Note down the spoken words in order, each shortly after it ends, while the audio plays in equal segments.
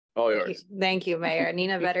All yours. Thank you, Mayor.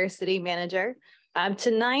 Nina Vetter, City Manager.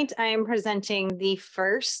 Tonight, I am presenting the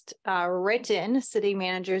first written City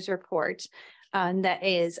Manager's report that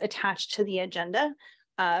is attached to the agenda.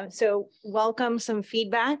 So welcome some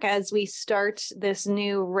feedback as we start this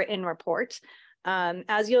new written report.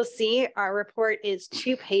 As you'll see, our report is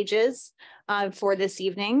 2 pages for this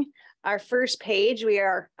evening. Our first page, we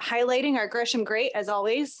are highlighting our Gresham Great, as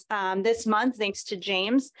always, this month, thanks to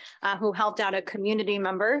James, who helped out a community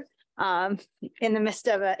member in the midst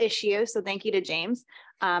of an issue. So thank you to James,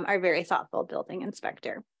 our very thoughtful building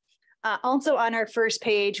inspector. Also on our first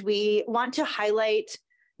page, we want to highlight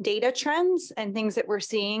data trends and things that we're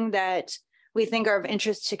seeing that we think are of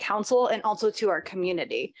interest to council and also to our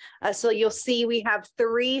community. So you'll see we have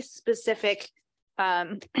 3 specific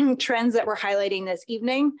trends that we're highlighting this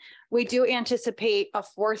evening. We do anticipate a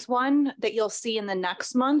 4th one that you'll see in the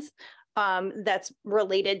next month that's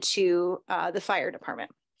related to the fire department.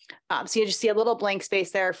 So you just see a little blank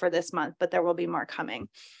space there for this month, but there will be more coming.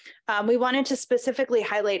 We wanted to specifically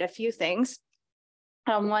highlight a few things.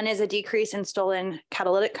 One is a decrease in stolen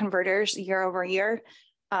catalytic converters year over year,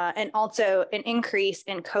 and also an increase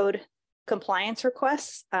in code compliance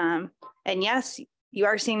requests. And yes, you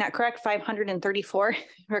are seeing that correct, 534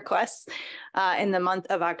 requests in the month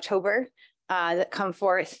of October that come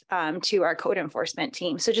forth to our code enforcement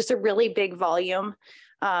team. So just a really big volume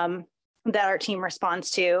that our team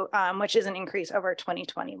responds to, which is an increase over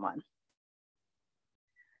 2021.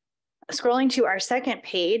 Scrolling to our second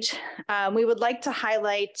page, we would like to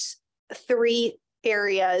highlight 3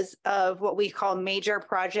 areas of what we call major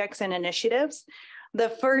projects and initiatives. The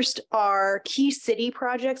first are key city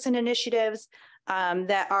projects and initiatives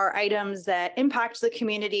that are items that impact the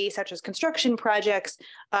community, such as construction projects,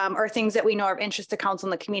 or things that we know are of interest to council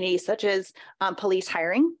in the community, such as police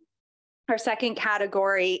hiring. Our second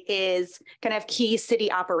category is kind of key city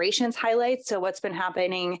operations highlights. So what's been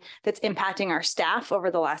happening that's impacting our staff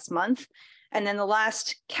over the last month. And then the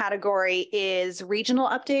last category is regional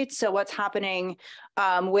updates. So what's happening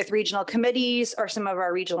with regional committees or some of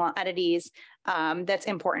our regional entities that's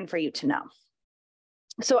important for you to know.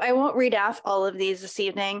 So I won't read off all of these this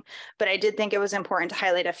evening, but I did think it was important to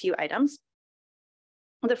highlight a few items.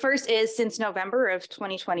 The first is since November of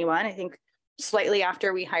 2021, I think slightly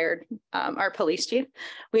after we hired our police chief,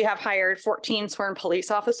 we have hired 14 sworn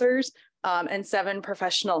police officers and 7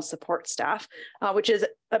 professional support staff, which is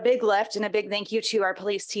a big lift, and a big thank you to our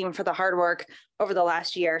police team for the hard work over the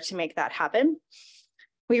last year to make that happen.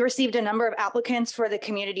 We received a number of applicants for the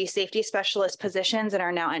community safety specialist positions and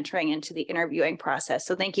are now entering into the interviewing process.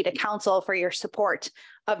 So thank you to council for your support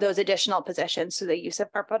of those additional positions through the use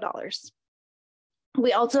of ARPA dollars.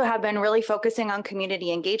 We also have been really focusing on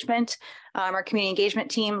community engagement. Our community engagement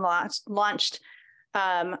team launched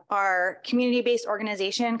our community-based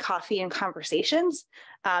organization, Coffee and Conversations,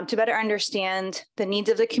 to better understand the needs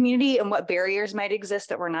of the community and what barriers might exist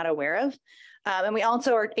that we're not aware of. And we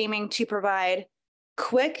also are aiming to provide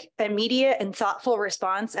quick, immediate, and thoughtful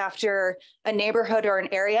response after a neighborhood or an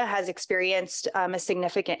area has experienced a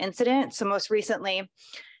significant incident. So most recently,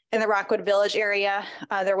 in the Rockwood Village area,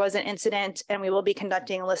 there was an incident, and we will be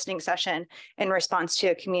conducting a listening session in response to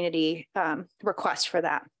a community request for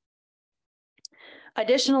that.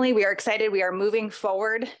 Additionally, we are excited. We are moving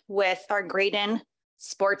forward with our Graydon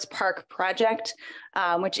Sports Park project,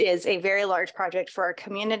 which is a very large project for our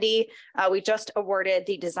community. We just awarded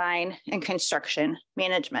the design and construction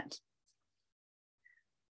management.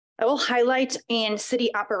 I will highlight in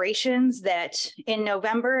city operations that in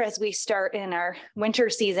November, as we start in our winter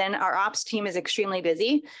season, our ops team is extremely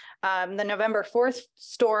busy. The November 4th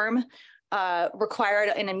storm required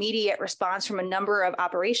an immediate response from a number of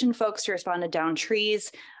operation folks to respond to downed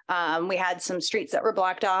trees. We had some streets that were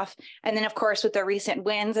blocked off. And then, of course, with the recent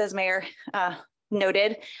winds, as Mayor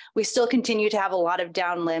noted, we still continue to have a lot of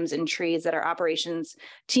down limbs and trees that our operations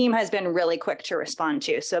team has been really quick to respond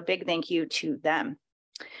to. So a big thank you to them.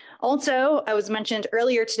 Also, I was mentioned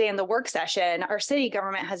earlier today in the work session, our city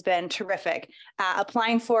government has been terrific at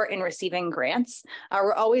applying for and receiving grants.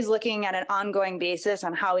 We're always looking at an ongoing basis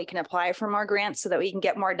on how we can apply for more grants so that we can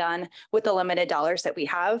get more done with the limited dollars that we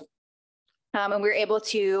have. And we were able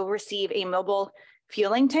to receive a mobile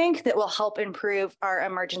fueling tank that will help improve our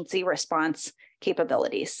emergency response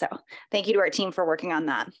capabilities. So thank you to our team for working on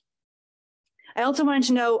that. I also wanted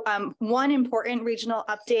to know one important regional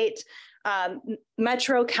update.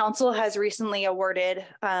 Metro Council has recently awarded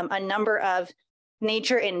a number of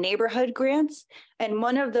nature and neighborhood grants. And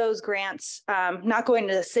one of those grants, not going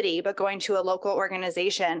to the city, but going to a local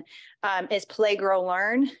organization, is Play, Grow,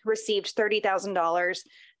 Learn, received $30,000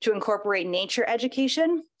 to incorporate nature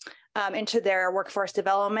education into their workforce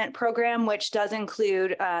development program, which does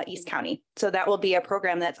include East County. So that will be a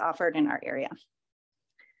program that's offered in our area.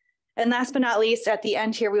 And last but not least, at the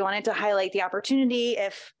end here, we wanted to highlight the opportunity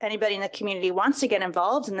if anybody in the community wants to get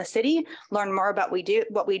involved in the city, learn more about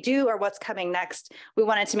what we do or what's coming next. We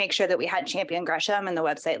wanted to make sure that we had Champion Gresham and the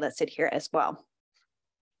website listed here as well.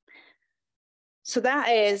 So that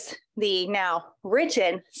is the now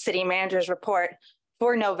written city manager's report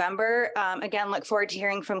for November. Again, look forward to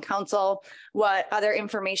hearing from council what other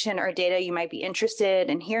information or data you might be interested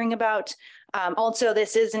in hearing about. Also,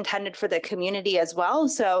 this is intended for the community as well.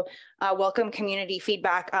 So welcome community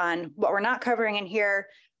feedback on what we're not covering in here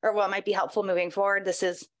or what might be helpful moving forward. This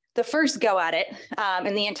is the first go at it.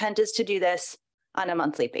 And the intent is to do this on a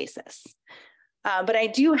monthly basis. But I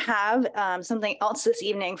do have something else this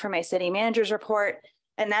evening for my city manager's report.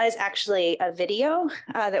 And that is actually a video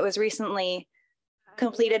that was recently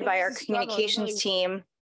completed by our communications team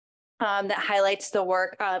that highlights the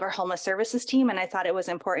work of our homeless services team. And I thought it was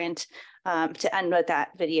important to end with that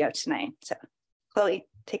video tonight. So Chloe,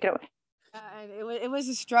 take it away. It was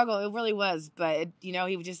a struggle. It really was. But, you know,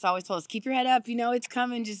 he just always told us, keep your head up. You know, it's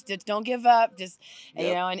coming. Just don't give up. Just, yep.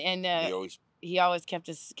 You know, and he always kept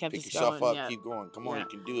us pick going. Yourself up, yeah. Keep going. Come on, you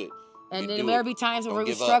can do it. And then there would be times when we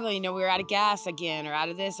were struggling, you know, we were out of gas again or out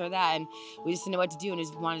of this or that, and we just didn't know what to do and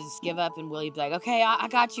just wanted to just give up. And Willie'd be like, okay, I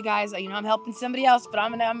got you guys. You know, I'm helping somebody else, but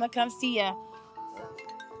I'm gonna come see you.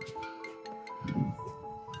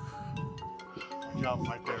 Good job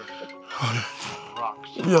right there. Rocks.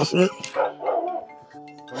 Yes, yeah.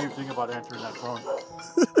 What do you think about entering that phone?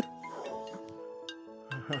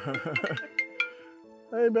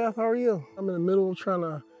 Hey, Beth, how are you? I'm in the middle of trying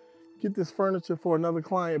to get this furniture for another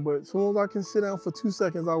client, but as soon as I can sit down for 2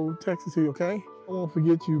 seconds, I will text it to you, okay? I won't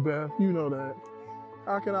forget you, Beth. You know that.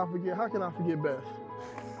 How can I forget Beth?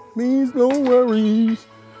 Please no worries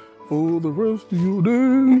for the rest of your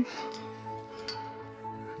days.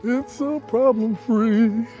 It's a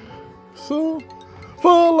problem-free, so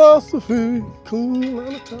philosophy, cool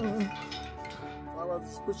at a time. I'd rather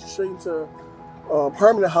just put you straight into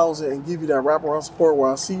permanent housing and give you that wraparound support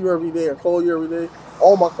where I see you every day, I call you every day.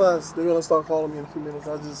 All my clients, they're gonna start calling me in a few minutes.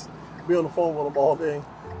 I just be on the phone with them all day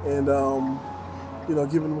and, you know,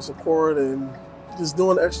 giving them support and just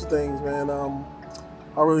doing extra things, man.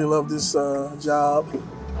 I really love this job.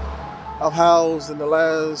 I've housed in the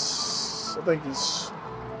last, I think it's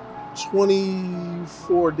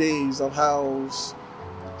 24 days, I've housed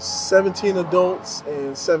 17 adults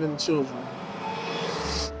and 7 children.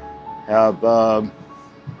 Have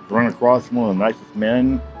run across one of the nicest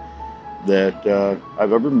men that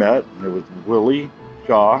I've ever met. It was Willie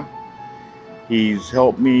Shaw. He's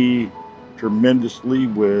helped me tremendously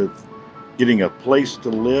with getting a place to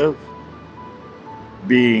live,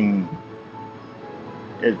 being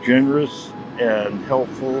as generous and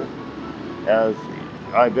helpful as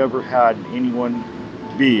I've ever had anyone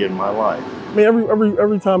be in my life. I mean,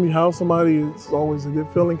 every time you house somebody, it's always a good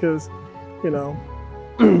feeling because, you know,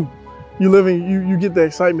 you get the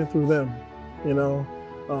excitement through them, you know,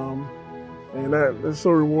 and that's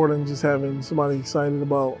so rewarding, just having somebody excited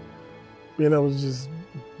about being able to just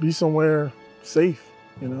be somewhere safe,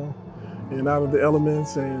 you know, and out of the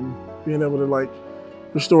elements and being able to like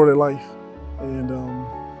restore their life. And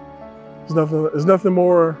there's nothing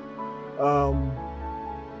more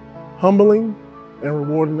humbling and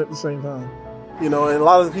rewarding at the same time. You know, and a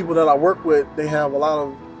lot of the people that I work with, they have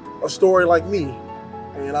a story like me.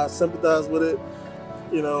 And I sympathize with it,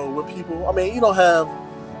 you know, with people. I mean, you don't have,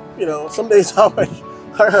 you know, some days I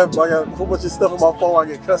got a whole bunch of stuff on my phone. I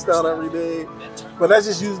get cussed out every day. But that's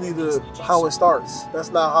just usually how it starts. That's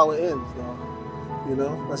not how it ends, though. You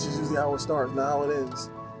know, that's just usually how it starts, not how it ends.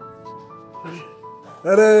 Hey,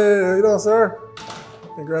 how you doing, sir?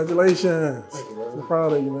 Congratulations. Thank you, brother. I'm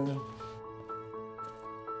proud of you, man.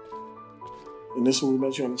 And this when we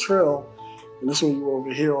met you on the trail. And this when you were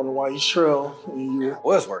over here on the White East Trail. And you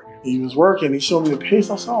was working. He was working. He showed me the pace.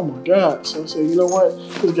 I said, oh my God. So I said, you know what?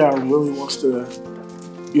 This guy really wants to,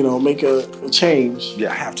 you know, make a change.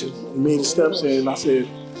 Yeah, I have to. He made the steps and I said,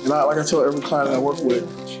 and like I tell every client that I work with,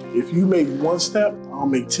 if you make one step, I'll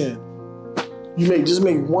make 10. Just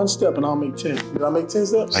make one step and I'll make 10. Did I make 10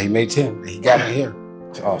 steps? He made 10. He got me here.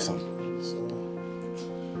 It's awesome. So,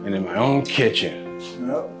 and in my own kitchen.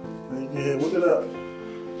 Yep. Yeah, look it up.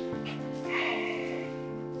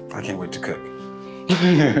 I can't wait to cook.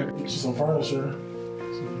 Get you some furniture.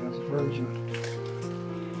 So you have some furniture.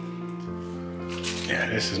 Yeah,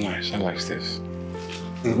 this is nice. I like this.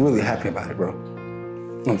 I'm really happy about it, bro.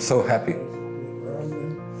 I'm so happy.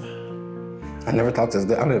 I never thought this.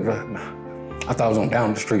 I thought I was on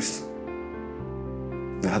down the streets.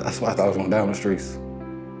 That's why I thought I was going down the streets.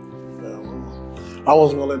 Yeah, well, I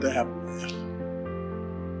wasn't gonna let that happen, man.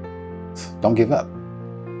 Don't give up.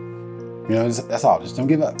 You know, that's all. Just don't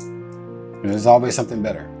give up. You know, there's always something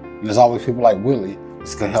better. And there's always people like Willie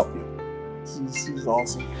that's gonna help you. She's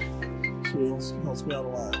awesome. She helps me out a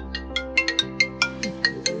lot.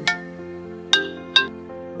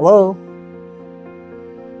 Hello?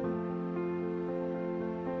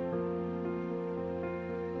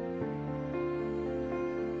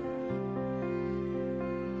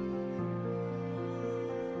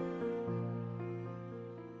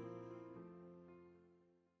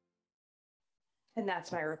 And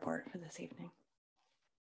that's my report for this evening.